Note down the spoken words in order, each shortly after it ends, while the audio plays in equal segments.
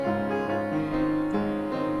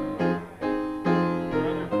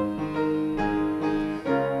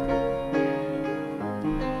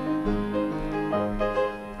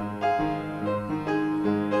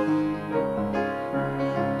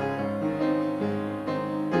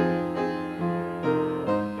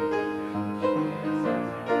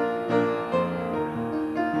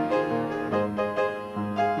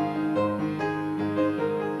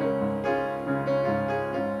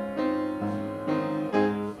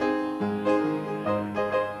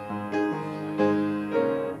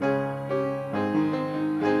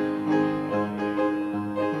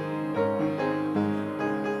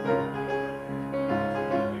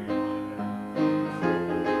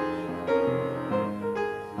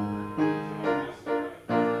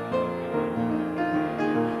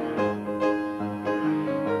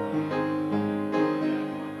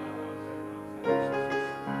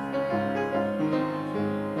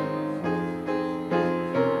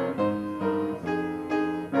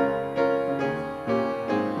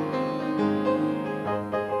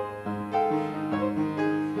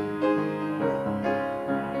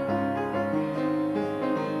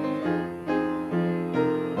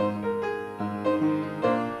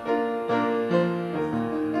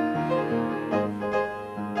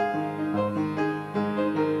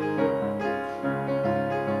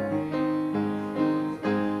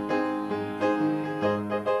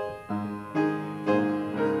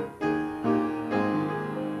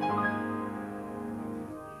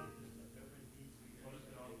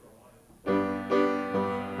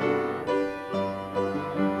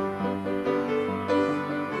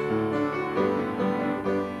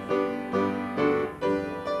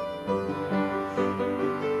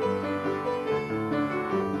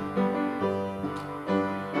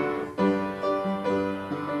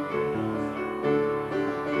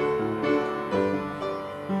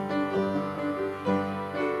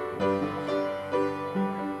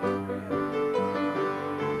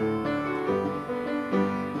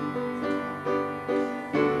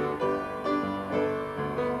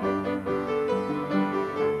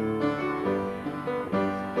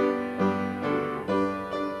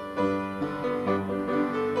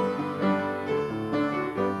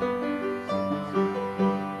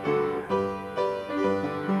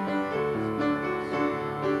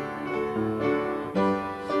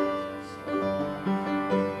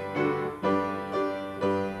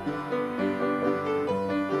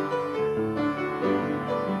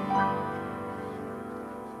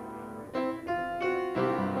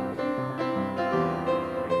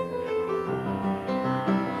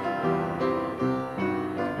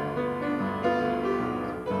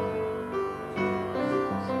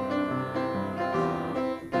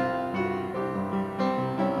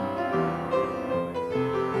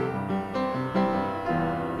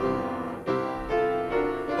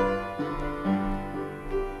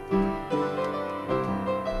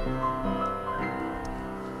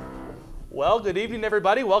Well, good evening,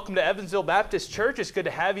 everybody. Welcome to Evansville Baptist Church. It's good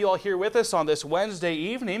to have you all here with us on this Wednesday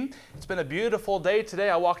evening. It's been a beautiful day today.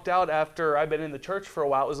 I walked out after I've been in the church for a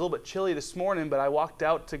while. It was a little bit chilly this morning, but I walked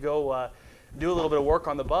out to go do a little bit of work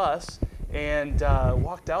on the bus and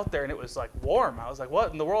walked out there, and it was like warm. I was like,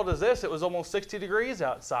 what in the world is this? It was almost 60 degrees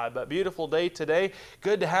outside, but beautiful day today.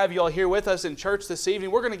 Good to have you all here with us in church this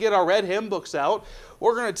evening. We're going to get our red hymn books out.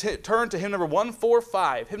 We're going to turn to hymn number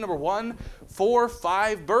 145. Hymn number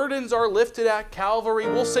 145, Burdens Are Lifted at Calvary.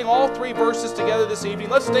 We'll sing all three verses together this evening.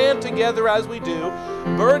 Let's stand together as we do.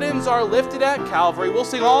 Burdens are lifted at Calvary. We'll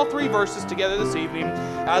sing all three verses together this evening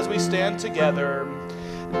as we stand together.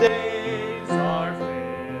 Days are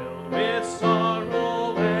filled with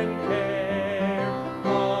sorrow and care.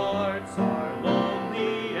 Hearts are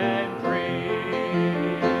lonely and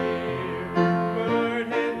drear.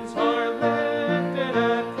 Burdens are lifted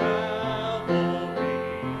at Calvary.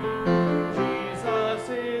 Jesus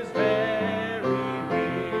is very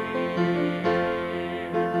near.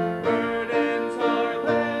 Burdens are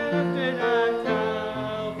lifted at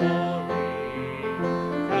Calvary.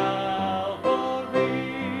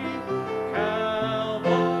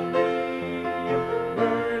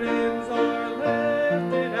 Burdens are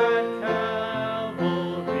lifted at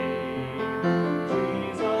Calvary.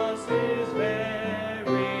 Jesus is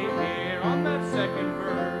very near. On that second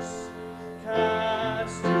verse,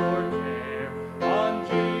 cast your care on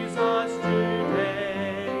Jesus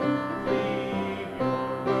today. Leave your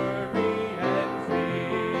worry and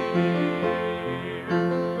fear.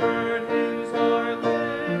 Burdens are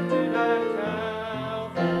lifted at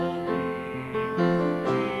Calvary.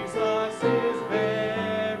 Jesus is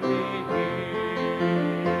very near.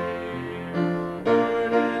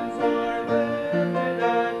 Burdens are lifted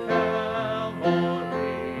at Calvary.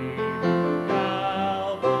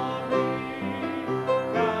 Calvary,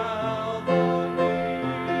 Calvary.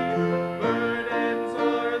 Burdens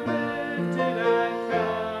are lifted at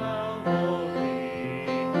Calvary.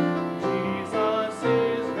 Jesus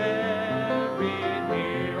is very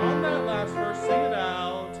near. On that last verse, sing it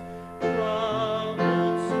out.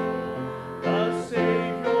 Troubled soul, the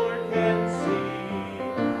Savior can see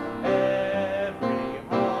every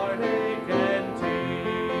heartache and tear.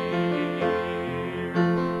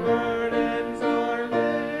 Burdens are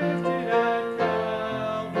lifted at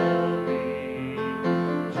Calvary.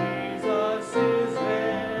 Jesus is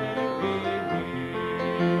very near.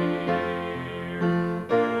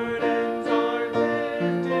 Burdens are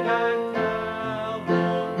lifted at Calvary.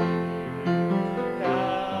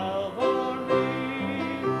 Calvary,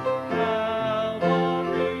 Calvary.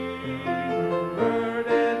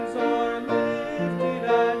 Burdens are lifted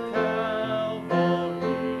at Calvary.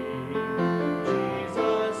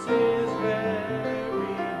 Jesus is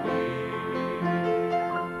very near.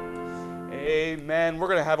 Amen. We're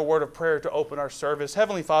going to have a word of prayer to open our service.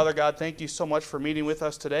 Heavenly Father, God, thank you so much for meeting with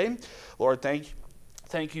us today. Lord,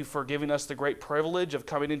 Thank you for giving us the great privilege of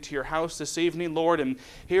coming into your house this evening, Lord, and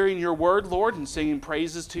hearing your word, Lord, and singing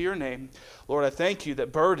praises to your name. Lord, I thank you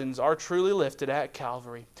that burdens are truly lifted at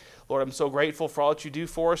Calvary. Lord, I'm so grateful for all that you do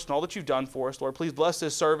for us and all that you've done for us. Lord, please bless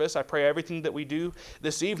this service. I pray everything that we do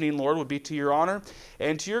this evening, Lord, would be to your honor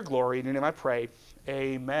and to your glory. In your name I pray.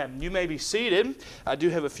 Amen. You may be seated. I do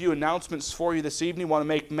have a few announcements for you this evening. I want to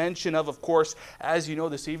make mention of course, as you know,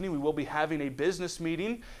 this evening we will be having a business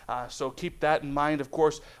meeting. So keep that in mind, of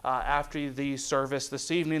course, after the service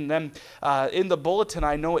this evening. Then in the bulletin,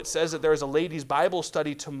 I know it says that there is a ladies' Bible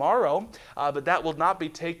study tomorrow, but that will not be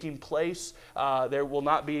taking place. There will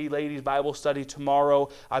not be ladies' Bible study tomorrow.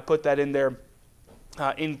 I put that in there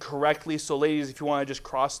incorrectly. So ladies, if you want to just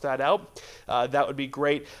cross that out, that would be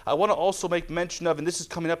great. I want to also make mention of, and this is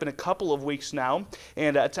coming up in a couple of weeks now,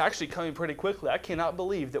 and it's actually coming pretty quickly. I cannot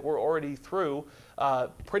believe that we're already through,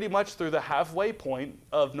 pretty much through the halfway point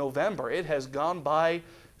of November. It has gone by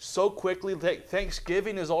so quickly.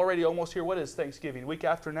 Thanksgiving is already almost here. What is Thanksgiving? Week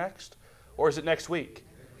after next? Or is it next week?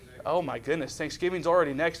 Oh my goodness, Thanksgiving's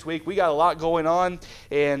already next week. We got a lot going on,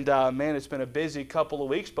 and man, it's been a busy couple of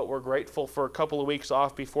weeks, but we're grateful for a couple of weeks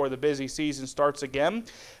off before the busy season starts again.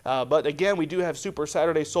 But again, we do have Super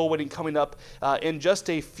Saturday Soul Winning coming up in just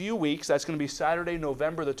a few weeks. That's going to be Saturday,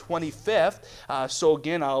 November the 25th. So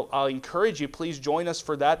again, I'll encourage you, please join us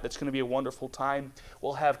for that. That's going to be a wonderful time.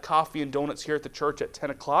 We'll have coffee and donuts here at the church at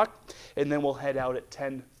 10 o'clock, and then we'll head out at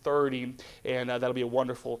 10:30. 9:30, and that'll be a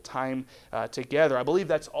wonderful time together. I believe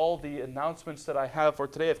that's all the announcements that I have for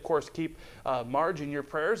today. Of course, keep Marge in your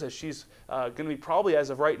prayers as she's going to be probably, as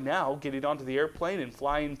of right now, getting onto the airplane and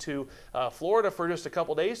flying to Florida for just a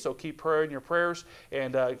couple days, so keep her in your prayers,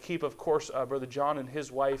 and keep, of course, Brother John and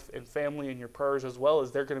his wife and family in your prayers as well,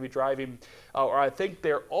 as they're going to be driving, or I think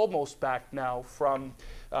they're almost back now from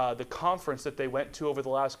the conference that they went to over the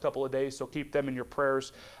last couple of days, so keep them in your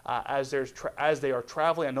prayers as they are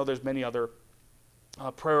traveling. I know there's many other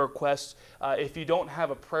prayer requests. If you don't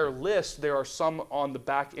have a prayer list, there are some on the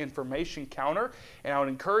back information counter, and I would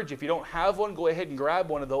encourage you, if you don't have one, go ahead and grab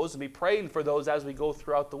one of those and be praying for those as we go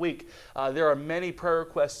throughout the week. There are many prayer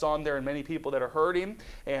requests on there and many people that are hurting,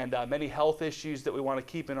 and many health issues that we want to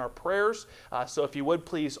keep in our prayers. So if you would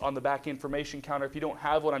please, on the back information counter, if you don't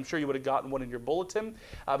have one, I'm sure you would have gotten one in your bulletin,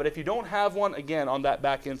 but if you don't have one, again, on that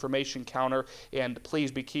back information counter, and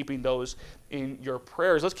please be keeping those in your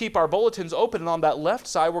prayers. Let's keep our bulletins open, and on that left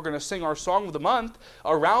side, we're going to sing our song of the month,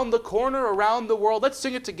 Around the Corner, Around the World. Let's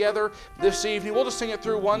sing it together this evening. We'll just sing it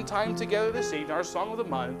through one time together this evening, our song of the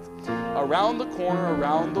month, Around the Corner,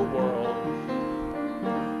 Around the World.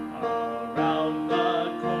 Around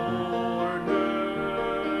the corner,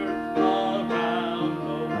 around the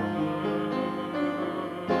world,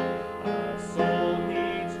 a soul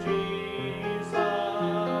needs Jesus, a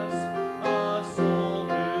soul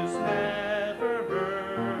who's never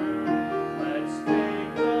heard. Let's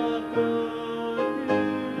take the good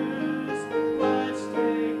news, let's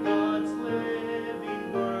take God's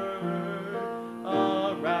living word,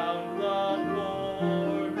 around the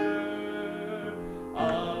corner,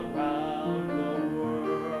 around the world.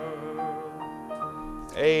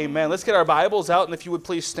 Amen. Let's get our Bibles out, and if you would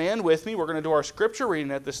please stand with me, we're going to do our scripture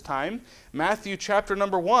reading at this time. Matthew chapter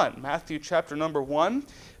number 1. Matthew chapter number 1,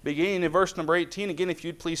 beginning in verse number 18. Again, if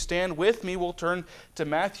you'd please stand with me, we'll turn to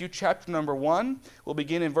Matthew chapter number 1. We'll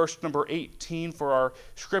begin in verse number 18 for our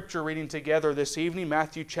scripture reading together this evening.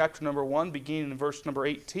 Matthew chapter number 1, beginning in verse number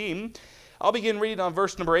 18. I'll begin reading on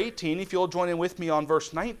verse number 18, if you'll join in with me on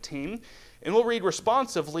verse 19, and we'll read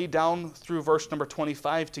responsively down through verse number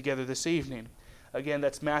 25 together this evening. Again,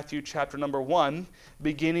 that's Matthew chapter number 1,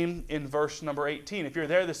 beginning in verse number 18. If you're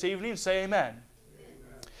there this evening, say amen.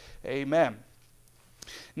 Amen. Amen.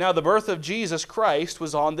 Now the birth of Jesus Christ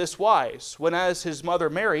was on this wise. When as his mother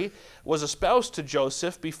Mary was espoused to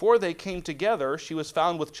Joseph, before they came together, she was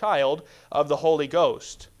found with child of the Holy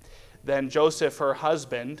Ghost. Then Joseph, her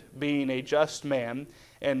husband, being a just man,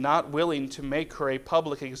 and not willing to make her a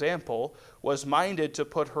public example, was minded to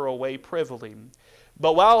put her away privily.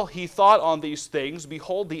 But while he thought on these things,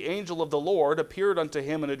 behold, the angel of the Lord appeared unto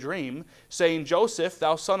him in a dream, saying, Joseph,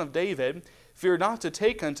 thou son of David, fear not to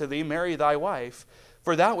take unto thee Mary thy wife,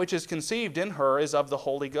 for that which is conceived in her is of the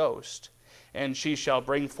Holy Ghost. And she shall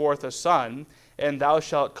bring forth a son, and thou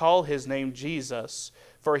shalt call his name Jesus,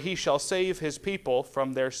 for he shall save his people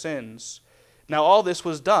from their sins. Now all this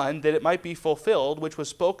was done, that it might be fulfilled, which was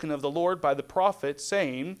spoken of the Lord by the prophet,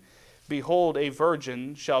 saying, Behold, a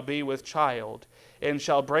virgin shall be with child, and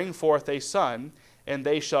shall bring forth a son, and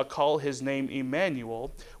they shall call his name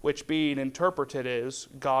Emmanuel, which being interpreted is,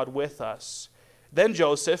 God with us. Then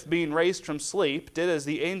Joseph, being raised from sleep, did as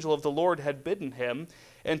the angel of the Lord had bidden him,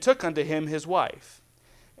 and took unto him his wife,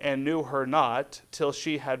 and knew her not, till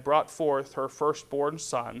she had brought forth her firstborn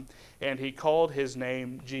son, and he called his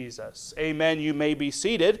name Jesus. Amen. You may be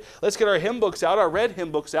seated. Let's get our hymn books out, our red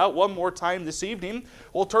hymn books out, one more time this evening.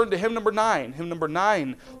 We'll turn to hymn number 9. Hymn number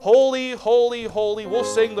 9. Holy, holy, holy. We'll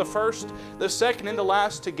sing the first, the second, and the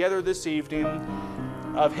last together this evening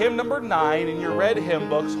of hymn number 9 in your red hymn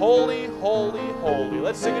books. Holy, holy, holy.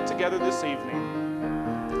 Let's sing it together this evening.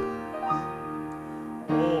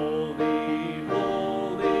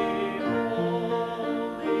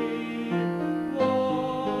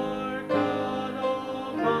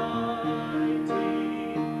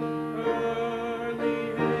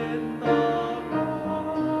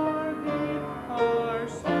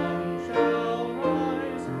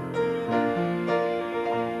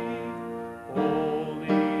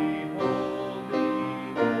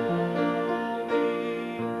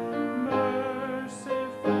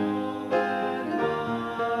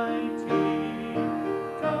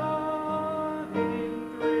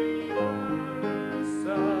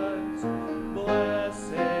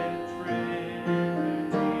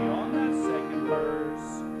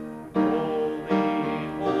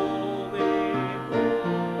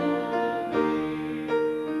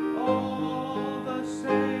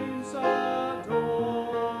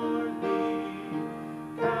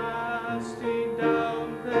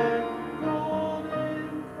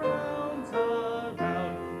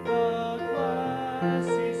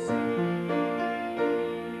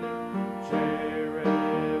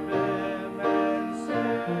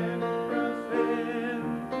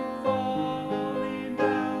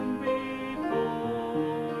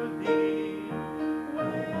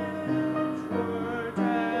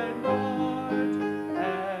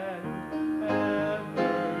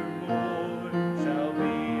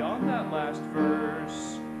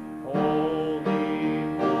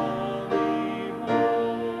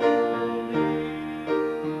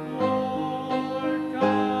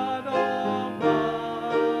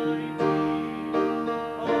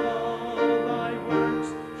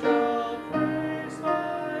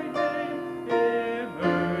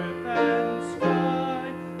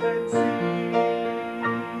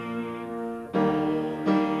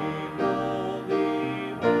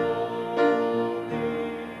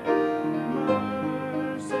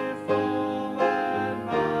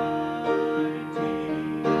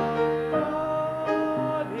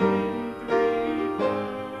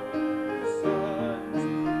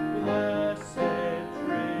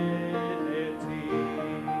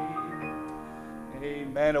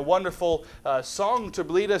 and a wonderful song to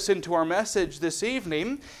lead us into our message this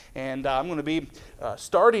evening. And I'm going to be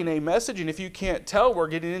starting a message, and if you can't tell, we're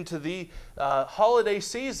getting into the holiday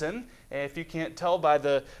season. And if you can't tell by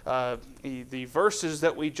the verses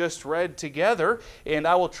that we just read together, and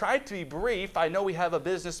I will try to be brief. I know we have a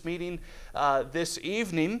business meeting this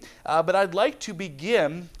evening, but I'd like to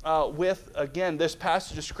begin with, again, this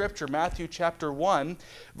passage of Scripture, Matthew chapter 1,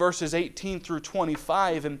 verses 18 through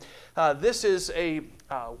 25. And this is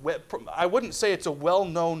I wouldn't say it's a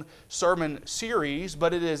well-known sermon series,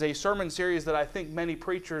 but it is a sermon series that I think many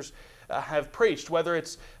preachers have preached, whether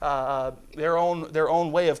it's their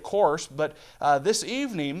own way, of course. But this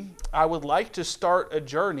evening, I would like to start a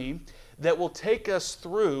journey that will take us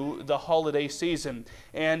through the holiday season.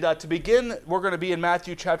 And to begin, we're going to be in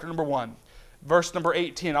Matthew chapter number 1, verse number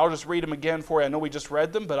 18. I'll just read them again for you. I know we just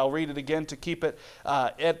read them, but I'll read it again to keep it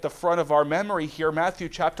at the front of our memory here. Matthew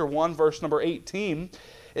chapter 1, verse number 18.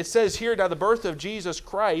 It says here, "Now the birth of Jesus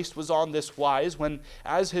Christ was on this wise, when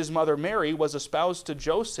as his mother Mary was espoused to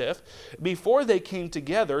Joseph, before they came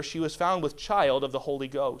together, she was found with child of the Holy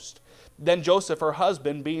Ghost. Then Joseph, her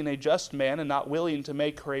husband, being a just man and not willing to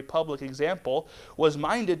make her a public example, was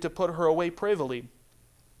minded to put her away privily.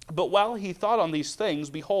 But while he thought on these things,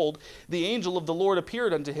 behold, the angel of the Lord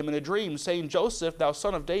appeared unto him in a dream, saying, Joseph, thou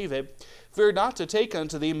son of David, fear not to take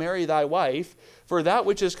unto thee Mary thy wife, for that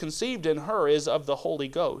which is conceived in her is of the Holy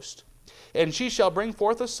Ghost. And she shall bring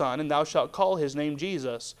forth a son, and thou shalt call his name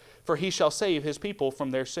Jesus, for he shall save his people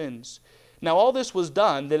from their sins. Now all this was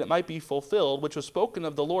done, that it might be fulfilled, which was spoken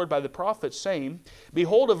of the Lord by the prophet, saying,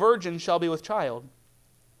 Behold, a virgin shall be with child,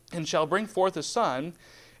 and shall bring forth a son,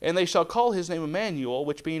 and they shall call his name Emmanuel,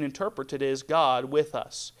 which being interpreted is God with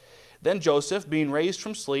us. Then Joseph, being raised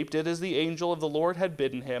from sleep, did as the angel of the Lord had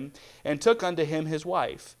bidden him, and took unto him his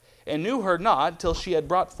wife, and knew her not till she had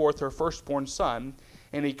brought forth her firstborn son,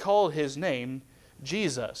 and he called his name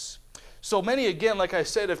Jesus." So many, again, like I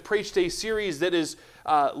said, have preached a series that is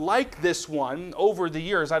like this one over the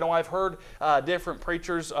years. I know I've heard different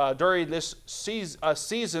preachers during this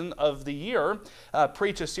season of the year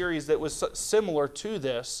preach a series that was similar to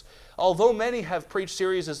this. Although many have preached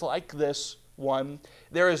series like this one,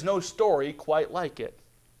 there is no story quite like it.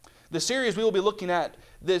 The series we will be looking at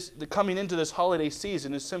coming into this holiday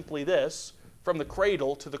season is simply this: from the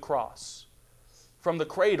cradle to the cross. From the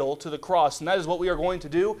cradle to the cross. And that is what we are going to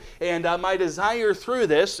do. And my desire through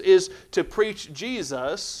this is to preach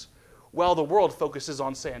Jesus while the world focuses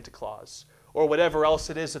on Santa Claus, or whatever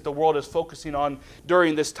else it is that the world is focusing on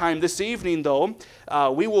during this time. This evening, though,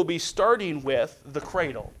 we will be starting with the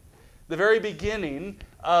cradle, the very beginning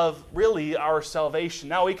of really our salvation.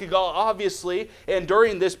 Now we could go, obviously, and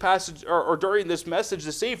during this passage or during this message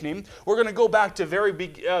this evening, we're going to go back to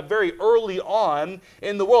very early on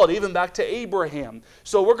in the world, even back to Abraham.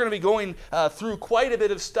 So we're going to be going through quite a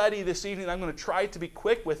bit of study this evening. I'm going to try to be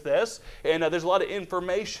quick with this, and there's a lot of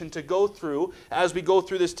information to go through as we go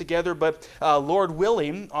through this together. But Lord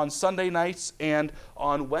willing, on Sunday nights and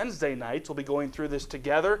on Wednesday nights, we'll be going through this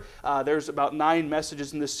together. There's about 9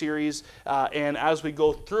 messages in this series, and as we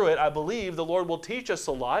go through it, I believe the Lord will teach us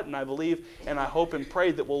a lot, and I believe and I hope and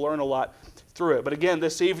pray that we'll learn a lot through it. But again,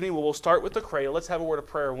 this evening we'll start with the cradle. Let's have a word of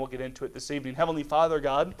prayer and we'll get into it this evening. Heavenly Father,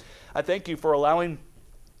 God, I thank you for allowing,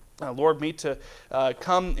 Lord, me to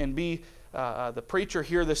come and be the preacher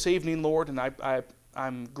here this evening, Lord, and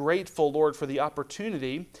I'm grateful, Lord, for the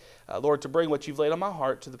opportunity, Lord, to bring what you've laid on my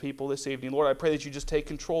heart to the people this evening. Lord, I pray that you just take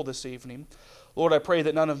control this evening. Lord, I pray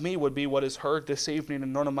that none of me would be what is heard this evening,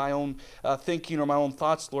 and none of my own thinking or my own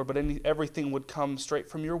thoughts, Lord, but everything would come straight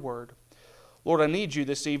from your word. Lord, I need you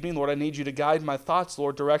this evening. Lord, I need you to guide my thoughts,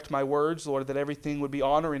 Lord, direct my words, Lord, that everything would be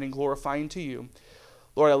honoring and glorifying to you.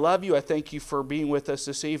 Lord, I love you. I thank you for being with us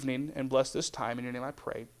this evening, and bless this time. In your name I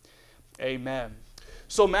pray. Amen.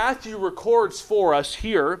 So Matthew records for us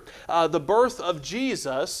here the birth of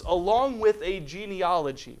Jesus along with a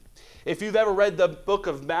genealogy. If you've ever read the book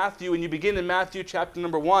of Matthew and you begin in Matthew chapter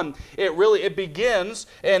number 1, it begins,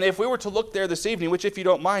 and if we were to look there this evening, which if you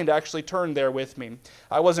don't mind, actually turn there with me.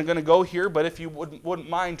 I wasn't going to go here, but if you wouldn't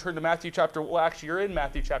mind, turn to Matthew chapter, well actually you're in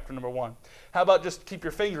Matthew chapter number 1. How about just keep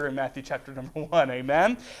your finger in Matthew chapter number 1,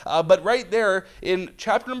 amen? But right there in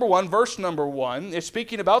chapter number 1, verse number 1, it's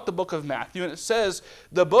speaking about the book of Matthew, and it says,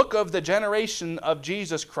 the book of the generation of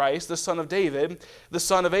Jesus Christ, the son of David, the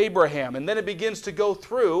son of Abraham. And then it begins to go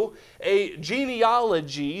through a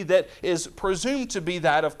genealogy that is presumed to be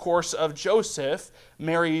that, of course, of Joseph,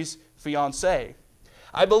 Mary's fiancé.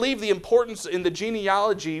 I believe the importance in the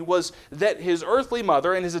genealogy was that his earthly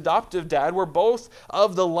mother and his adoptive dad were both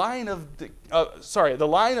of the line of the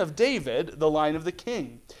line of David, the line of the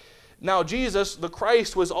king. Now, Jesus, the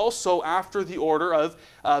Christ, was also after the order of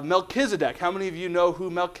Melchizedek. How many of you know who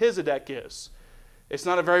Melchizedek is? It's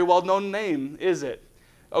not a very well-known name, is it?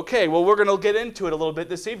 Okay, well, we're going to get into it a little bit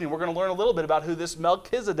this evening. We're going to learn a little bit about who this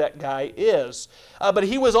Melchizedek guy is. But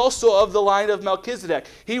he was also of the line of Melchizedek.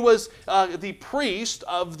 He was the priest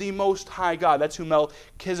of the Most High God. That's who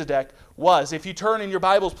Melchizedek was. If you turn in your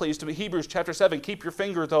Bibles, please, to Hebrews chapter 7. Keep your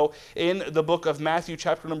finger, though, in the book of Matthew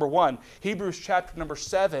chapter number 1. Hebrews chapter number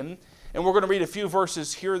 7. And we're going to read a few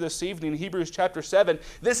verses here this evening, Hebrews chapter 7.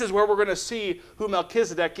 This is where we're going to see who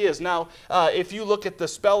Melchizedek is. Now, if you look at the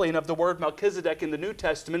spelling of the word Melchizedek in the New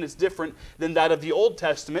Testament, it's different than that of the Old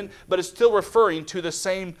Testament, but it's still referring to the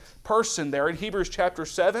same person there in Hebrews chapter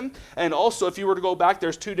 7. And also, if you were to go back,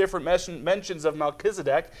 there's two different mentions of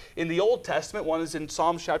Melchizedek in the Old Testament. One is in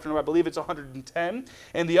Psalms chapter number, I believe it's 110,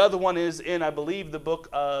 and the other one is in, I believe, the book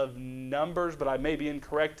of Numbers, but I may be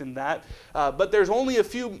incorrect in that. But there's only a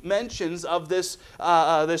few mentions of this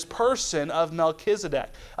person of Melchizedek.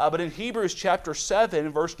 But in Hebrews chapter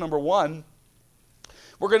 7, verse number 1,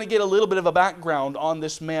 we're going to get a little bit of a background on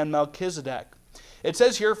this man Melchizedek. It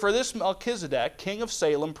says here, "For this Melchizedek, king of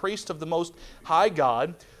Salem, priest of the Most High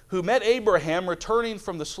God, who met Abraham returning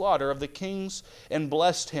from the slaughter of the kings and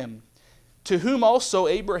blessed him, to whom also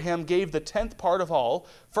Abraham gave the 10th part of all,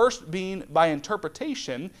 first being by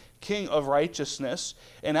interpretation king of righteousness,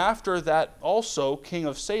 and after that also king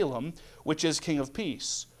of Salem, which is king of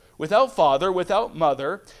peace, without father, without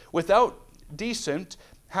mother, without descent,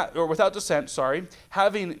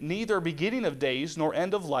 having neither beginning of days nor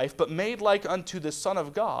end of life, but made like unto the Son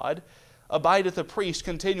of God, abideth a priest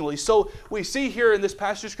continually." So we see here in this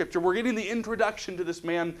passage of Scripture, we're getting the introduction to this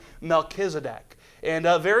man Melchizedek. And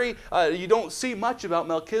you don't see much about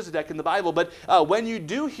Melchizedek in the Bible, but when you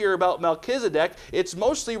do hear about Melchizedek, it's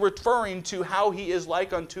mostly referring to how he is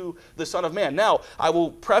like unto the Son of Man. Now, I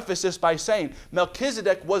will preface this by saying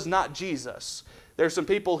Melchizedek was not Jesus. There's some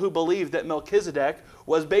people who believe that Melchizedek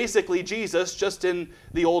was basically Jesus just in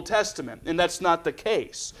the Old Testament, and that's not the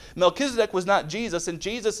case. Melchizedek was not Jesus, and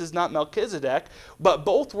Jesus is not Melchizedek, but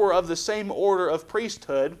both were of the same order of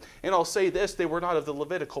priesthood, and I'll say this, they were not of the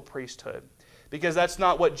Levitical priesthood, because that's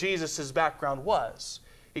not what Jesus' background was.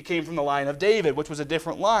 He came from the line of David, which was a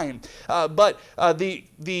different line. But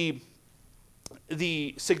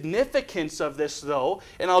the significance of this, though,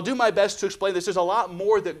 and I'll do my best to explain this, there's a lot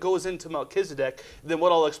more that goes into Melchizedek than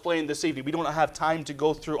what I'll explain this evening. We don't have time to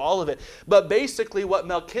go through all of it. But basically what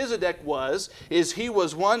Melchizedek was, is he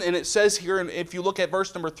was one, and it says here, and if you look at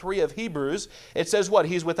verse number 3 of Hebrews, it says what?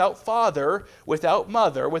 He's without father, without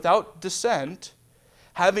mother, without descent,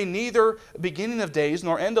 having neither beginning of days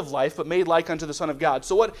nor end of life, but made like unto the Son of God.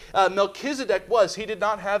 So what Melchizedek was, he did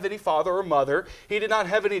not have any father or mother. He did not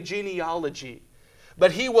have any genealogy.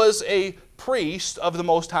 But he was a priest of the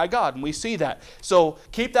Most High God, and we see that. So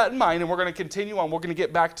keep that in mind, and we're going to continue on. We're going to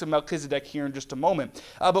get back to Melchizedek here in just a moment.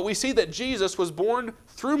 But we see that Jesus was born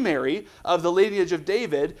through Mary of the lineage of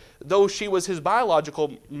David, though she was his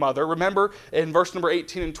biological mother. Remember, in verse number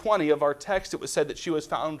 18 and 20 of our text, it was said that she was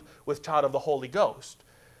found with child of the Holy Ghost.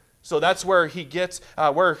 So that's where he gets,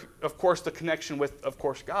 where, of course, the connection with, of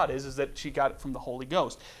course, God is that she got it from the Holy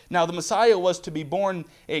Ghost. Now, the Messiah was to be born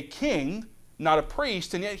a king, not a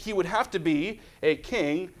priest, and yet he would have to be a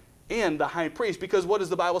king and the high priest, because what does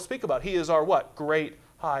the Bible speak about? He is our what? Great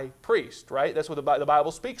high priest, right? That's what the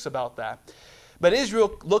Bible speaks about that. But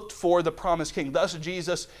Israel looked for the promised king. Thus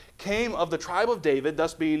Jesus came of the tribe of David,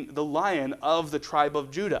 thus being the Lion of the tribe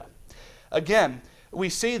of Judah. Again, we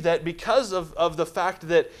see that because of the fact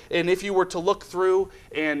that, and if you were to look through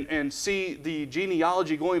and see the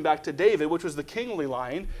genealogy going back to David, which was the kingly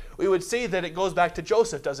line, we would see that it goes back to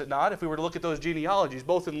Joseph, does it not? If we were to look at those genealogies,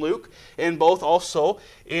 both in Luke and both also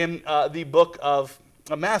in the book of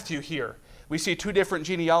Matthew here. We see two different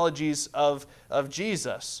genealogies of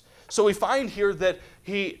Jesus. So we find here that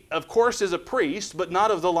he, of course, is a priest, but not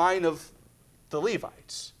of the line of the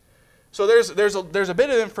Levites. So there's a bit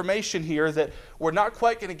of information here that we're not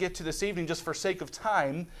quite going to get to this evening just for sake of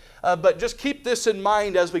time, but just keep this in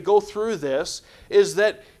mind as we go through this, is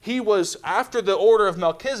that he was after the order of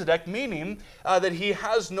Melchizedek, meaning that he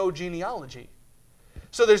has no genealogy.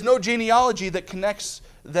 So there's no genealogy that connects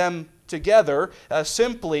them together.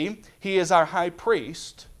 Simply, he is our high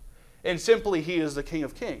priest, and simply he is the King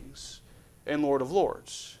of Kings and Lord of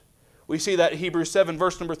Lords. We see that in Hebrews 7,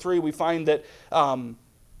 verse number 3, we find that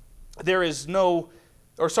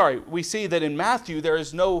we see that in Matthew there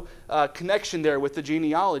is no connection there with the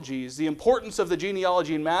genealogies. The importance of the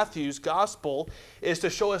genealogy in Matthew's gospel is to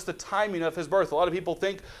show us the timing of his birth. A lot of people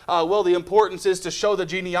think, the importance is to show the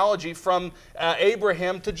genealogy from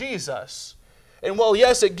Abraham to Jesus. And while,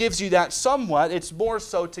 yes, it gives you that somewhat, it's more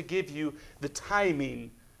so to give you the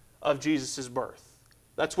timing of Jesus' birth.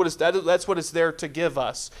 That's what it's there to give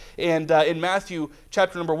us. And in Matthew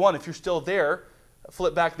chapter number 1, if you're still there,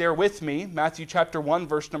 flip back there with me. Matthew chapter 1,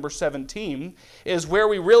 verse number 17, is where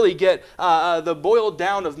we really get the boiled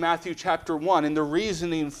down of Matthew chapter 1 and the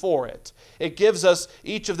reasoning for it. It gives us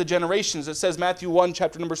each of the generations. It says Matthew 1,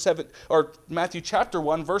 chapter number 7, or Matthew chapter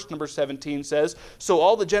 1, verse number 17 says, so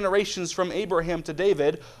all the generations from Abraham to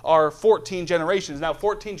David are 14 generations. Now,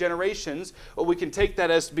 14 generations, well, we can take that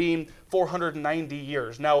as being 490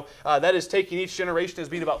 years. Now, that is taking each generation as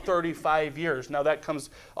being about 35 years. Now, that comes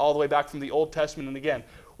all the way back from the Old Testament. And again,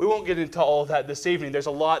 we won't get into all of that this evening. There's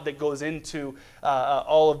a lot that goes into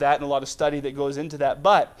all of that and a lot of study that goes into that.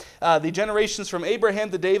 But the generations from Abraham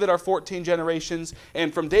to David are 14 generations.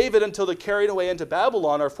 And from David until the carrying away into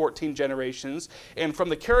Babylon are 14 generations. And from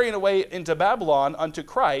the carrying away into Babylon unto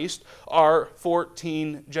Christ are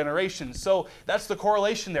 14 generations. So that's the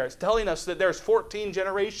correlation there. It's telling us that there's 14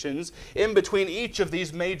 generations in between each of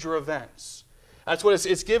these major events. That's what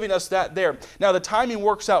it's giving us that there. Now, the timing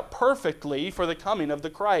works out perfectly for the coming of the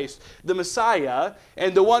Christ, the Messiah,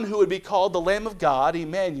 and the one who would be called the Lamb of God,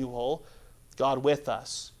 Emmanuel, God with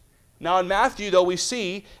us. Now, in Matthew, though, we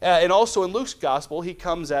see, and also in Luke's gospel, he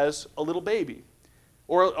comes as a little baby,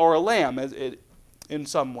 or a lamb in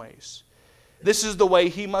some ways. This is the way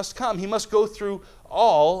he must come. He must go through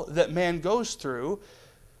all that man goes through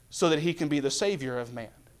so that he can be the Savior of man.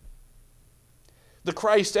 The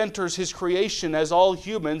Christ enters his creation as all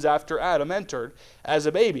humans after Adam entered, as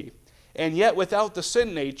a baby. And yet without the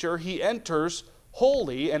sin nature, he enters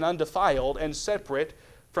holy and undefiled and separate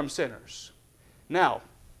from sinners. Now,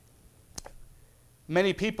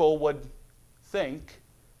 many people would think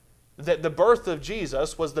that the birth of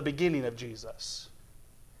Jesus was the beginning of Jesus.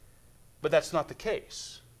 But that's not the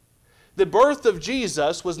case. The birth of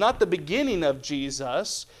Jesus was not the beginning of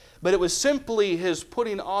Jesus, but it was simply his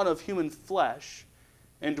putting on of human flesh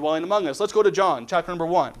and dwelling among us. Let's go to John, chapter number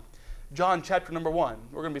 1. John, chapter number 1.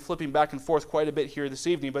 We're going to be flipping back and forth quite a bit here this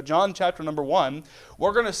evening, but John, chapter number 1,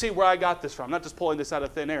 we're going to see where I got this from. I'm not just pulling this out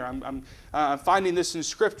of thin air. I'm finding this in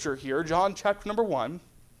Scripture here. John, chapter number 1,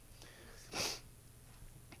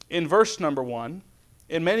 in verse number 1,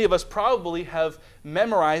 and many of us probably have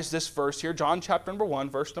memorized this verse here, John, chapter number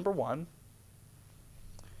 1, verse number 1.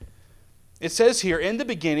 It says here, in the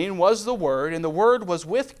beginning was the Word, and the Word was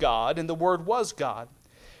with God, and the Word was God.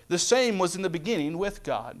 The same was in the beginning with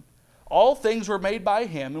God. All things were made by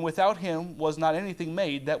him, and without him was not anything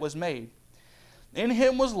made that was made. In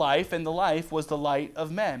him was life, and the life was the light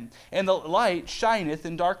of men. And the light shineth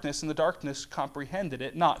in darkness, and the darkness comprehended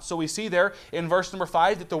it not. So we see there in verse number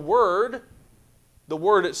 5 that the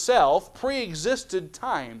Word itself, pre-existed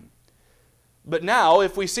time. But now,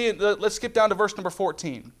 if we see it, let's skip down to verse number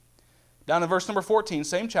 14. Down in verse number 14,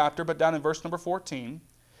 same chapter, but down in verse number 14.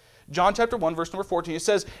 John chapter 1, verse number 14, it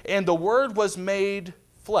says, and the Word was made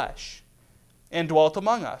flesh, and dwelt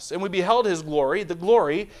among us. And we beheld his glory, the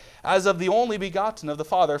glory as of the only begotten of the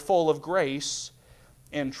Father, full of grace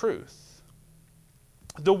and truth.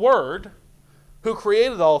 The Word, who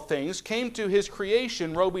created all things, came to his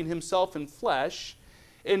creation, robing himself in flesh,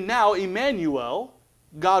 and now Emmanuel,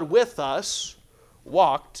 God with us,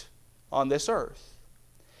 walked on this earth.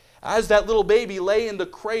 As that little baby lay in the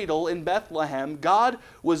cradle in Bethlehem, God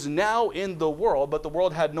was now in the world, but the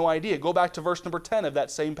world had no idea. Go back to verse number 10 of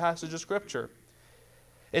that same passage of Scripture.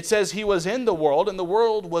 It says, he was in the world, and the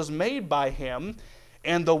world was made by him,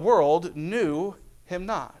 and the world knew him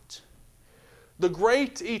not. The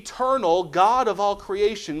great eternal God of all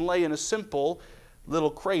creation lay in a simple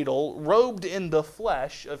little cradle, robed in the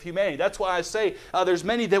flesh of humanity. That's why I say there's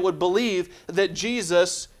many that would believe that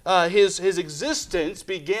Jesus, his existence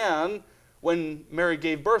began when Mary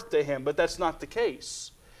gave birth to him, but that's not the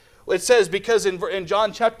case. It says, because in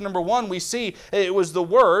John chapter number 1, we see it was the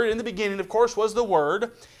Word. In the beginning, of course, was the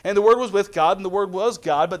Word, and the Word was with God, and the Word was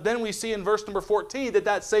God. But then we see in verse number 14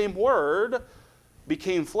 that same Word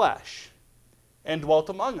became flesh and dwelt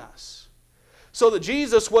among us. So that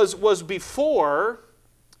Jesus was before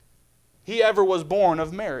he ever was born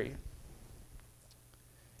of Mary.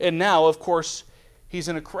 And now, of course, he's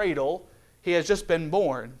in a cradle. He has just been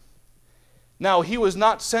born. Now, he was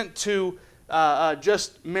not sent to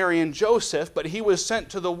just Mary and Joseph, but he was sent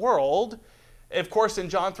to the world. Of course, in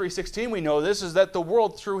John 3:16, we know this, is that the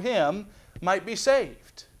world through him might be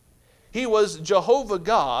saved. He was Jehovah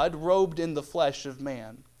God, robed in the flesh of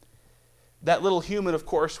man. That little human, of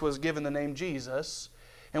course, was given the name Jesus.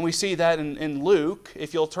 And we see that in Luke,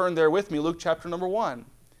 if you'll turn there with me, Luke chapter number 1.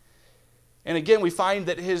 And again, we find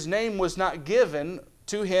that his name was not given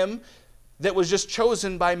to him that was just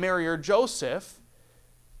chosen by Mary or Joseph.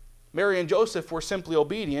 Mary and Joseph were simply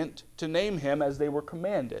obedient to name him as they were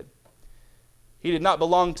commanded. He did not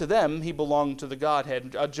belong to them, he belonged to the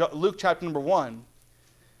Godhead. Luke chapter number 1.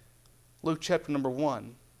 Luke chapter number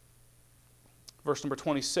 1. Verse number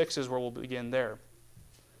 26 is where we'll begin there.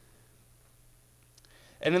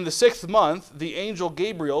 And in the 6th month, the angel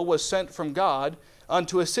Gabriel was sent from God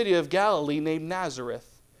unto a city of Galilee named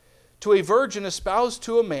Nazareth, to a virgin espoused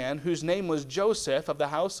to a man whose name was Joseph of the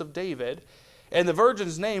house of David, and the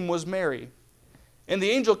virgin's name was Mary. And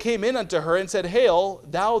the angel came in unto her and said, Hail,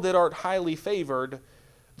 thou that art highly favored,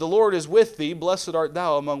 the Lord is with thee, blessed art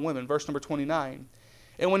thou among women. Verse number 29.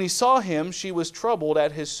 And when he saw him, she was troubled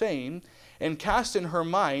at his saying, and cast in her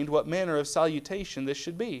mind what manner of salutation this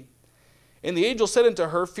should be. And the angel said unto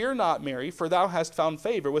her, Fear not, Mary, for thou hast found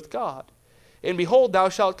favor with God. And behold, thou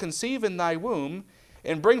shalt conceive in thy womb,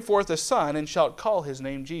 and bring forth a son, and shalt call his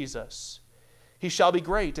name Jesus. He shall be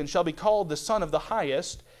great, and shall be called the Son of the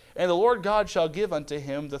Highest, and the Lord God shall give unto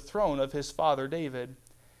him the throne of his father David.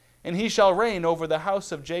 And he shall reign over the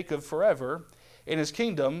house of Jacob forever. In his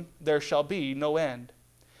kingdom there shall be no end.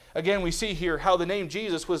 Again, we see here how the name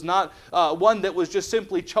Jesus was not one that was just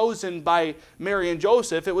simply chosen by Mary and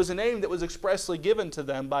Joseph. It was a name that was expressly given to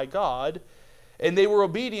them by God, and they were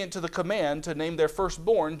obedient to the command to name their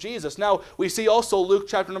firstborn Jesus. Now, we see also Luke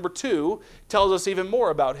chapter number 2 tells us even more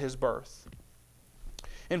about his birth.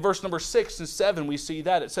 In verse number 6 and 7, we see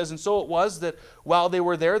that. It says, And so it was that while they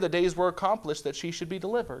were there, the days were accomplished that she should be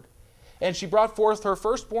delivered. And she brought forth her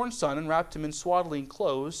firstborn son, and wrapped him in swaddling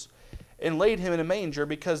clothes, and laid him in a manger,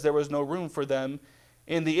 because there was no room for them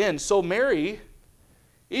in the inn. So Mary,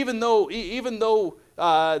 even though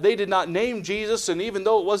they did not name Jesus, and even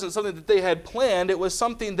though it wasn't something that they had planned, it was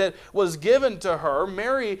something that was given to her.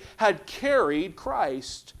 Mary had carried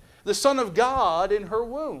Christ, the Son of God, in her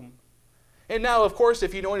womb. And now, of course,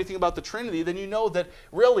 if you know anything about the Trinity, then you know that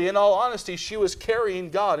really, in all honesty, she was carrying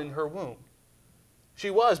God in her womb. She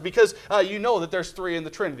was, because you know that there's three in the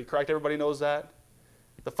Trinity, correct? Everybody knows that?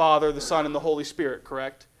 The Father, the Son, and the Holy Spirit,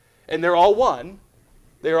 correct? And they're all one.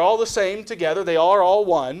 They're all the same together. They are all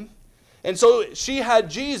one. And so she had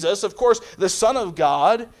Jesus, of course, the Son of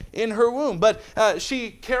God, in her womb. But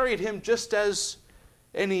she carried him just as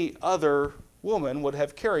any other woman would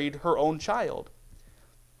have carried her own child.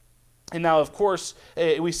 And now, of course,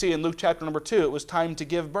 we see in Luke chapter number 2, it was time to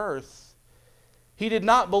give birth. He did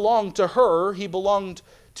not belong to her. He belonged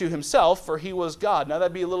to himself, for he was God. Now,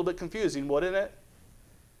 that'd be a little bit confusing, wouldn't it?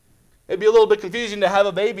 It'd be a little bit confusing to have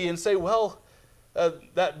a baby and say, well,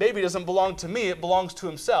 that baby doesn't belong to me. It belongs to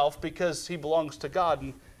himself because he belongs to God.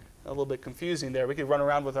 And a little bit confusing there. We could run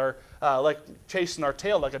around with our, like chasing our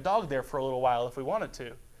tail like a dog there for a little while if we wanted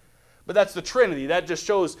to. But that's the Trinity. That just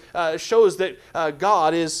shows that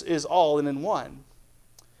God is all and in one.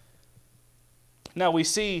 Now we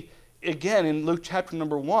see again in Luke chapter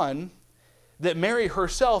number 1 that Mary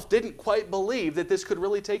herself didn't quite believe that this could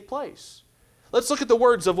really take place. Let's look at the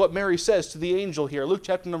words of what Mary says to the angel here. Luke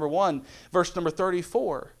chapter number 1, verse number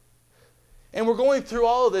 34. And we're going through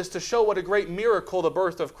all of this to show what a great miracle the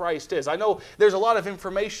birth of Christ is. I know there's a lot of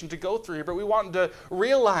information to go through here, but we want to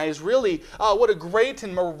realize really what a great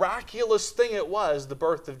and miraculous thing it was, the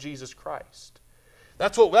birth of Jesus Christ.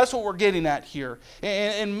 That's what we're getting at here.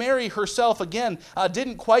 And Mary herself, again,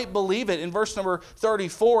 didn't quite believe it. In verse number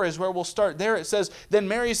 34 is where we'll start there. It says, Then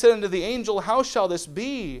Mary said unto the angel, How shall this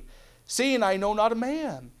be, seeing I know not a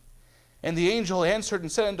man? And the angel answered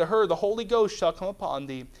and said unto her, The Holy Ghost shall come upon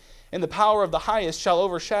thee, and the power of the highest shall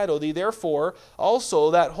overshadow thee. Therefore also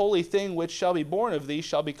that holy thing which shall be born of thee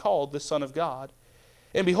shall be called the Son of God.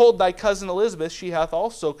 And behold, thy cousin Elizabeth, she hath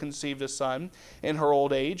also conceived a son in her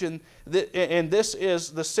old age, and this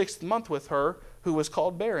is the 6th month with her, who was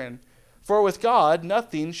called barren. For with God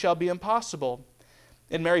nothing shall be impossible.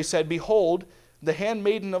 And Mary said, Behold, the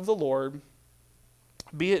handmaiden of the Lord,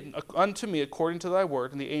 be it unto me according to thy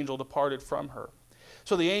word. And the angel departed from her.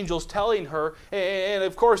 So the angel's telling her, and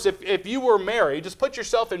of course, if you were Mary, just put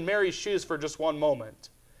yourself in Mary's shoes for just one moment.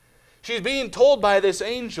 She's being told by this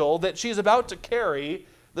angel that she's about to carry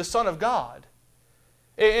the Son of God.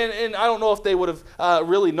 And I don't know if they would have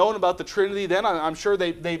really known about the Trinity then. I'm sure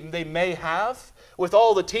they may have, with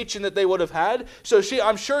all the teaching that they would have had. So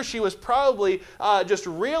I'm sure she was probably just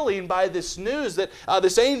reeling by this news that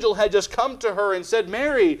this angel had just come to her and said,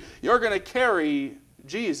 Mary, you're going to carry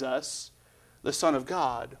Jesus, the Son of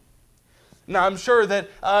God. Now, I'm sure that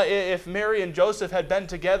if Mary and Joseph had been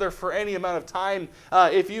together for any amount of time,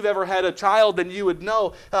 if you've ever had a child, then you would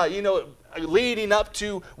know, leading up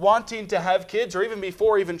to wanting to have kids, or even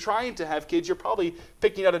before even trying to have kids, you're probably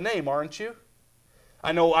picking out a name, aren't you?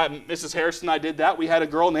 I know Mrs. Harrison and I did that. We had a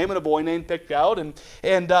girl name and a boy name picked out, and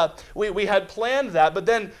we had planned that. But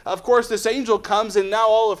then, of course, this angel comes, and now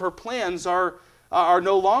all of her plans are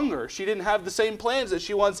no longer. She didn't have the same plans that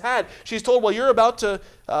she once had. She's told, well, you're about to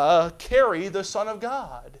carry the Son of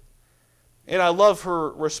God. And I love her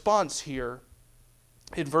response here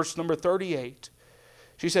in verse number 38.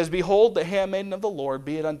 She says, behold, the handmaiden of the Lord,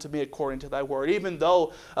 be it unto me according to thy word. Even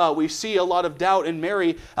though we see a lot of doubt in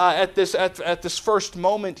Mary at this first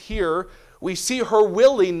moment here, we see her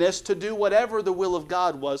willingness to do whatever the will of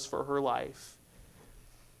God was for her life.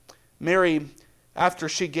 Mary, after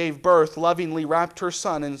she gave birth, lovingly wrapped her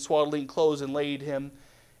son in swaddling clothes and laid him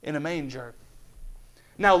in a manger.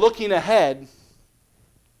 Now, looking ahead,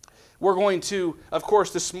 we're going to, of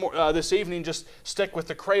course, this evening just stick with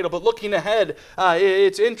the cradle. But looking ahead,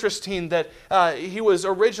 it's interesting that he was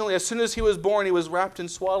originally, as soon as he was born, he was wrapped in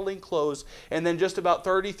swaddling clothes. And then just about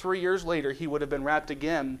 33 years later, he would have been wrapped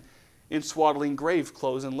again in swaddling grave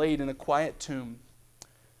clothes and laid in a quiet tomb.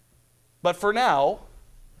 But for now,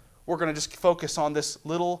 we're going to just focus on this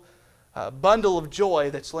little bundle of joy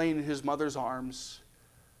that's laying in his mother's arms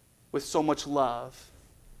with so much love.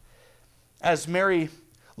 As Mary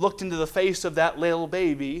looked into the face of that little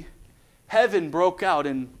baby, heaven broke out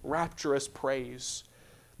in rapturous praise.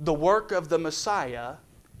 The work of the Messiah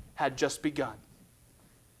had just begun.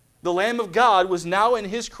 The Lamb of God was now in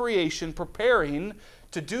his creation preparing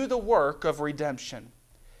to do the work of redemption.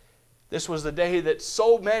 This was the day that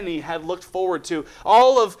so many had looked forward to.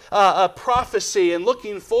 All of prophecy and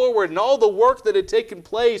looking forward and all the work that had taken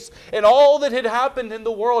place and all that had happened in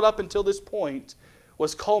the world up until this point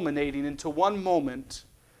was culminating into one moment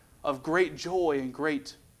of great joy and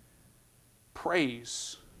great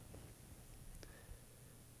praise.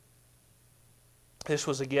 This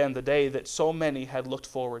was again the day that so many had looked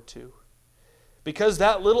forward to, because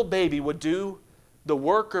that little baby would do the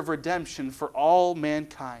work of redemption for all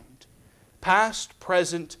mankind, past,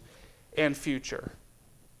 present, and future.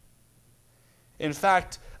 In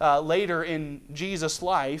fact, later in Jesus'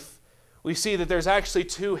 life, we see that there's actually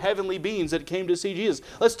two heavenly beings that came to see Jesus.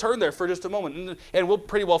 Let's turn there for just a moment, and we'll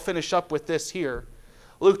pretty well finish up with this here.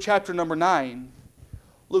 Luke chapter number 9.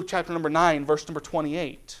 Luke chapter number 9, verse number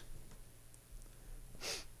 28.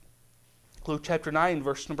 Luke chapter 9,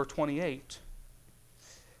 verse number 28.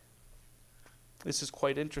 This is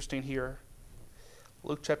quite interesting here.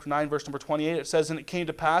 Luke chapter 9, verse number 28, it says, and it came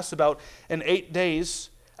to pass about 8 days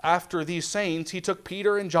after these sayings, he took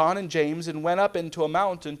Peter and John and James and went up into a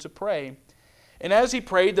mountain to pray. And as he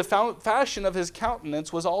prayed, the fashion of his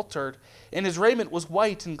countenance was altered, and his raiment was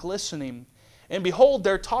white and glistening. And behold,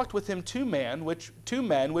 there talked with him two men, which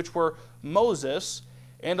were Moses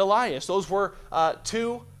and Elias. Those were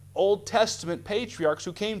two Old Testament patriarchs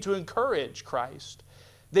who came to encourage Christ.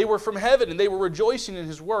 They were from heaven, and they were rejoicing in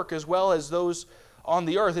his work as well as those on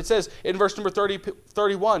the earth. It says in verse number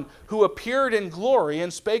 31, who appeared in glory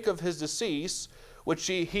and spake of his decease, which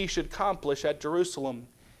he should accomplish at Jerusalem.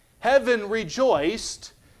 Heaven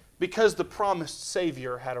rejoiced because the promised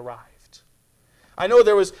Savior had arrived. I know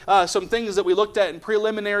there was some things that we looked at in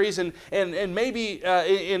preliminaries, and maybe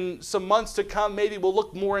in some months to come, maybe we'll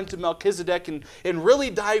look more into Melchizedek and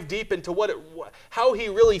really dive deep into how he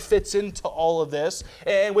really fits into all of this,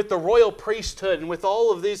 and with the royal priesthood and with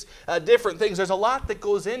all of these different things. There's a lot that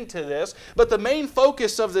goes into this, but the main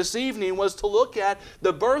focus of this evening was to look at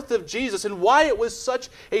the birth of Jesus and why it was such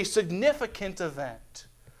a significant event.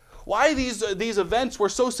 Why these events were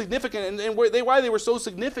so significant and why they were so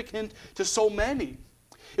significant to so many.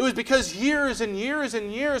 It was because years and years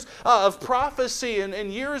and years of prophecy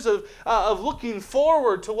and years of looking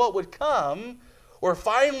forward to what would come were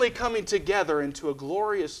finally coming together into a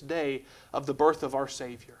glorious day of the birth of our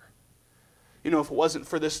Savior. You know, if it wasn't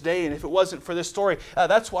for this day and if it wasn't for this story,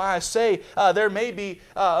 that's why I say there may be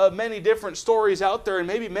many different stories out there and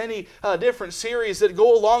maybe many different series that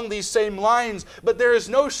go along these same lines, but there is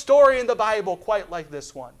no story in the Bible quite like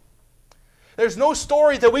this one. There's no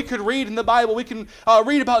story that we could read in the Bible. We can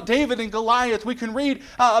read about David and Goliath. We can read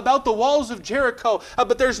about the walls of Jericho,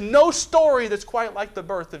 but there's no story that's quite like the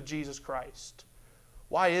birth of Jesus Christ.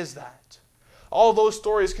 Why is that? All those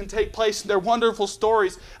stories can take place, and they're wonderful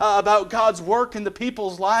stories about God's work in the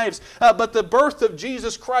people's lives. But the birth of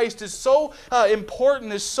Jesus Christ is so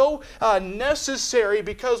important, is so necessary,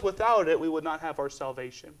 because without it, we would not have our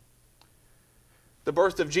salvation. The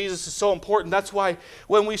birth of Jesus is so important. That's why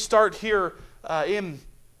when we start here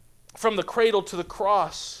from the cradle to the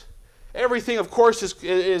cross, everything, of course,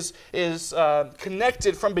 is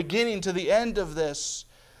connected from beginning to the end of this.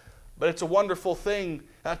 But it's a wonderful thing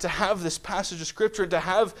to have this passage of Scripture, to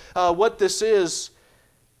have what this is.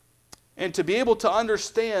 and to be able to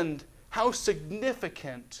understand how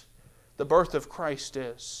significant the birth of Christ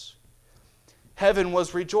is. Heaven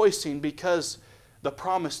was rejoicing because the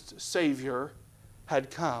promised Savior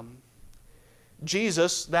had come.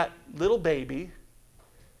 Jesus, that little baby,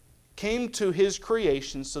 came to his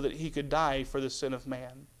creation so that he could die for the sin of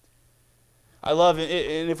man. I love it,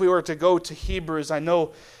 and if we were to go to Hebrews, I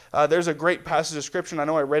know there's a great passage of Scripture. I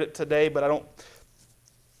know I read it today, but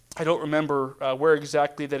I don't remember where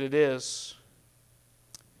exactly that it is.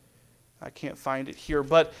 I can't find it here,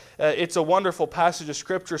 but it's a wonderful passage of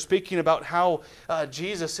Scripture speaking about how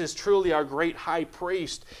Jesus is truly our great high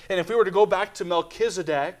priest. And if we were to go back to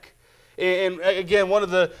Melchizedek, and again, one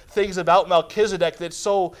of the things about Melchizedek that's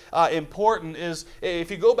so important is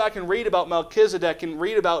if you go back and read about Melchizedek and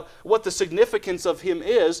read about what the significance of him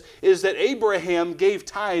is that Abraham gave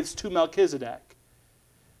tithes to Melchizedek.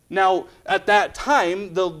 Now, at that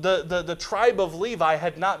time, the tribe of Levi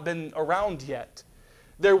had not been around yet.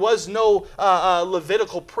 There was no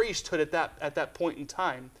Levitical priesthood at that point in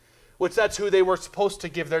time, which that's who they were supposed to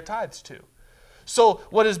give their tithes to. So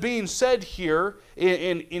what is being said here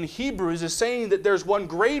in Hebrews is saying that there's one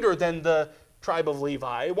greater than the tribe of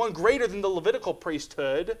Levi, one greater than the Levitical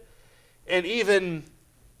priesthood, and even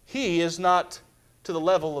he is not to the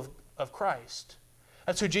level of Christ.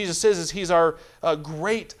 That's who Jesus is he's our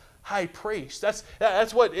great high priest.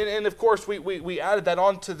 That's what, and of course we added that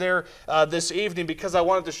onto there this evening because I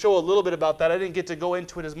wanted to show a little bit about that. I didn't get to go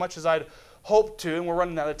into it as much as I'd hoped to, and we're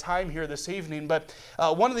running out of time here this evening, but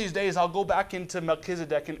one of these days I'll go back into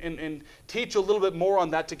Melchizedek and teach a little bit more on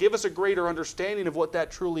that to give us a greater understanding of what that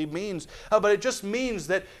truly means. But it just means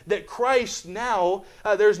that Christ now,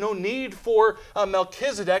 there's no need for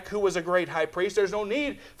Melchizedek, who was a great high priest. There's no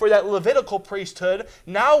need for that Levitical priesthood.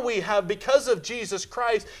 Now we have, because of Jesus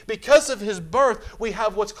Christ, because of his birth, we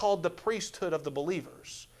have what's called the priesthood of the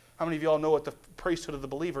believers. How many of you all know what the priesthood of the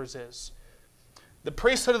believers is? The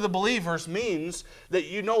priesthood of the believers means that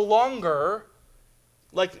you no longer,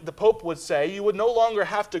 like the Pope would say, you would no longer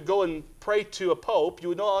have to go and pray to a Pope. You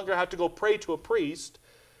would no longer have to go pray to a priest.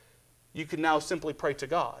 You can now simply pray to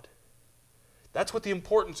God. That's what the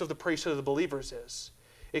importance of the priesthood of the believers is.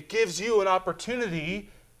 It gives you an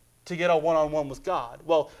opportunity to get a one-on-one with God.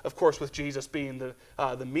 Well, of course, with Jesus being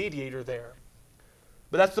the mediator there.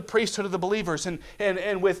 But that's the priesthood of the believers.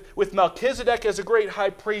 And with Melchizedek as a great high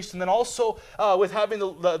priest, and then also with having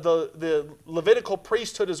the Levitical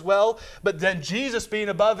priesthood as well, but then Jesus being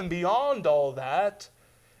above and beyond all that,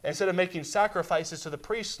 instead of making sacrifices to the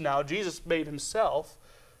priests now, Jesus made himself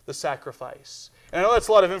the sacrifice. And I know that's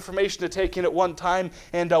a lot of information to take in at one time,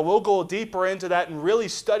 and we'll go deeper into that and really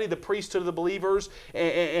study the priesthood of the believers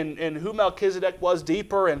and who Melchizedek was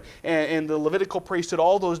deeper and the Levitical priesthood,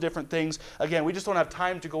 all those different things. Again, we just don't have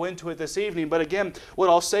time to go into it this evening, but again, what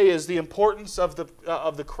I'll say is the importance of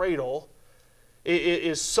the cradle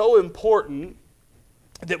is so important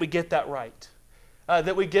that we get that right.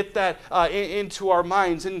 That we get that into our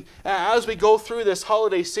minds. And as we go through this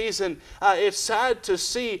holiday season, it's sad to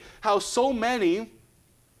see how so many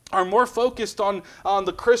are more focused on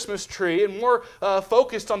the Christmas tree and more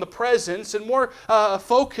focused on the presents and more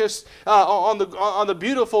focused on the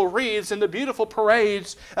beautiful wreaths and the beautiful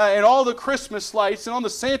parades and all the Christmas lights and on the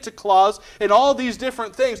Santa Claus and all these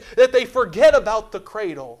different things that they forget about the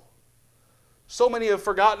cradle. So many have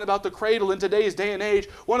forgotten about the cradle in today's day and age.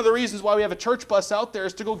 One of the reasons why we have a church bus out there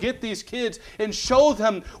is to go get these kids and show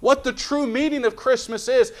them what the true meaning of Christmas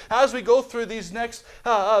is. As we go through these next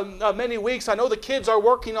many weeks, I know the kids are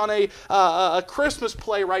working on a Christmas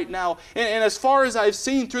play right now. And as far as I've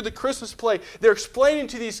seen through the Christmas play, they're explaining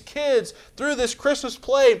to these kids through this Christmas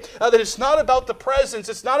play that it's not about the presents,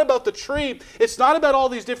 it's not about the tree, it's not about all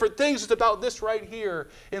these different things, it's about this right here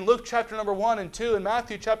in Luke chapter number 1 and 2 and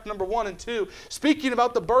Matthew chapter number 1 and 2. Speaking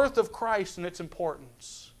about the birth of Christ and its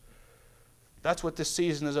importance. That's what this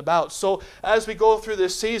season is about. So as we go through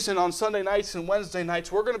this season on Sunday nights and Wednesday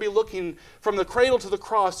nights, we're going to be looking from the cradle to the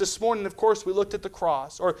cross. This morning, of course, we looked at the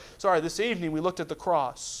cross. This evening we looked at the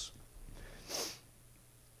cross.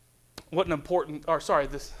 What an important, I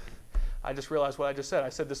just realized what I just said. I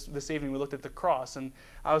said this evening we looked at the cross, and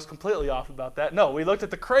I was completely off about that. No, we looked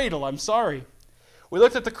at the cradle. I'm sorry. We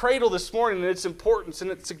looked at the cradle this morning and its importance and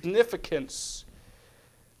its significance.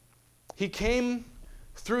 He came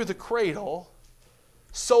through the cradle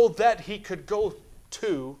so that he could go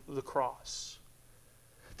to the cross.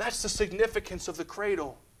 That's the significance of the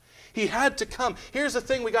cradle. He had to come. Here's the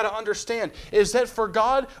thing we got to understand, is that for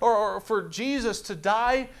God or for Jesus to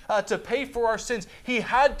die to pay for our sins, he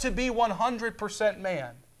had to be 100%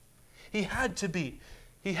 man. He had to be.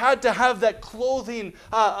 He had to have that clothing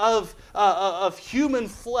of human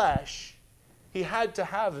flesh. He had to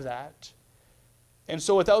have that. And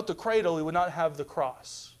so without the cradle, he would not have the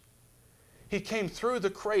cross. He came through the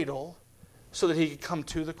cradle so that he could come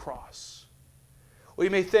to the cross. We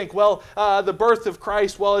may think, well, the birth of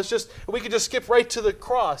Christ, well, it's just, we could just skip right to the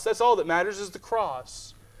cross. That's all that matters is the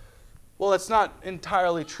cross. Well, that's not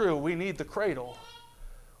entirely true. We need the cradle.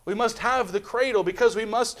 We must have the cradle because we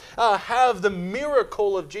must have the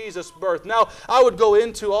miracle of Jesus' birth. Now, I would go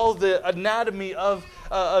into all the anatomy of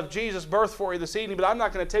Jesus' birth for you this evening, but I'm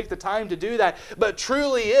not going to take the time to do that. But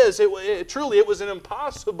truly it was an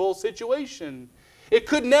impossible situation. It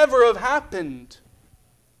could never have happened.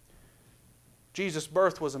 Jesus'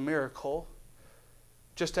 birth was a miracle,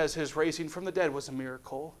 just as his raising from the dead was a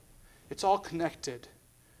miracle. It's all connected.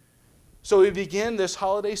 So we begin this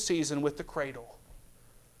holiday season with the cradle.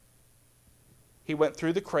 He went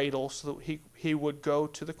through the cradle so that he would go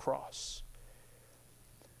to the cross.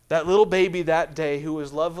 That little baby that day who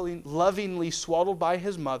was lovingly swaddled by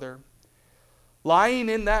his mother, lying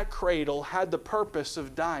in that cradle, had the purpose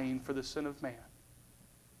of dying for the sin of man.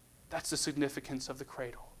 That's the significance of the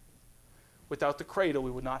cradle. Without the cradle,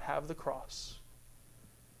 we would not have the cross.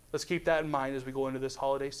 Let's keep that in mind as we go into this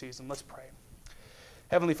holiday season. Let's pray.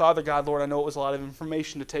 Heavenly Father, God, Lord, I know it was a lot of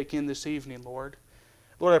information to take in this evening, Lord.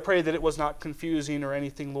 Lord, I pray that it was not confusing or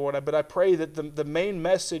anything, Lord, but I pray that the main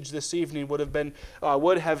message this evening would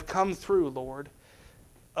have come through, Lord,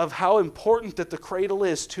 of how important that the cradle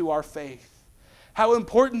is to our faith. How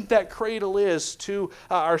important that cradle is to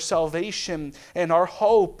our salvation and our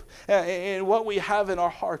hope and what we have in our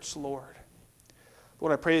hearts, Lord.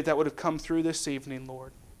 Lord, I pray that would have come through this evening,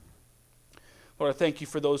 Lord. Lord, I thank you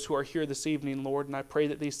for those who are here this evening, Lord, and I pray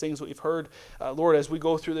that these things that we've heard, Lord, as we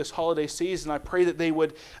go through this holiday season, I pray that they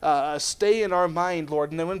would stay in our mind, Lord.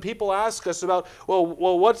 And then when people ask us about, well,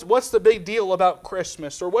 what's the big deal about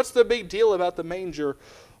Christmas, or what's the big deal about the manger,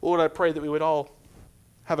 Lord, I pray that we would all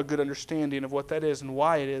have a good understanding of what that is and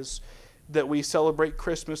why it is that we celebrate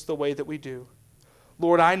Christmas the way that we do.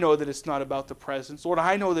 Lord, I know that it's not about the presents. Lord,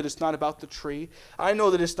 I know that it's not about the tree. I know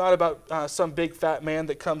that it's not about some big fat man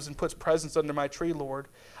that comes and puts presents under my tree, Lord.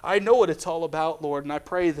 I know what it's all about, Lord, and I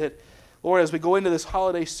pray that, Lord, as we go into this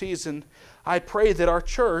holiday season, I pray that our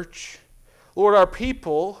church, Lord, our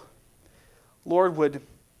people, Lord, would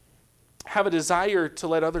have a desire to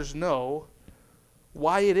let others know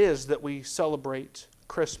why it is that we celebrate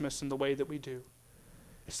Christmas in the way that we do.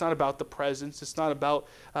 It's not about the presents. It's not about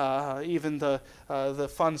even the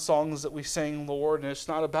fun songs that we sing, Lord. And it's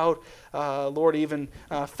not about, Lord, even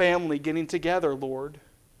family getting together, Lord.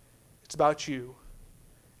 It's about you.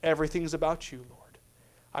 Everything's about you, Lord.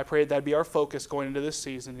 I pray that'd be our focus going into this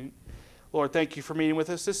season. And Lord, thank you for meeting with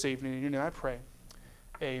us this evening. In your name I pray.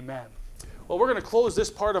 Amen. Well, we're going to close this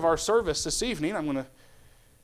part of our service this evening. I'm going to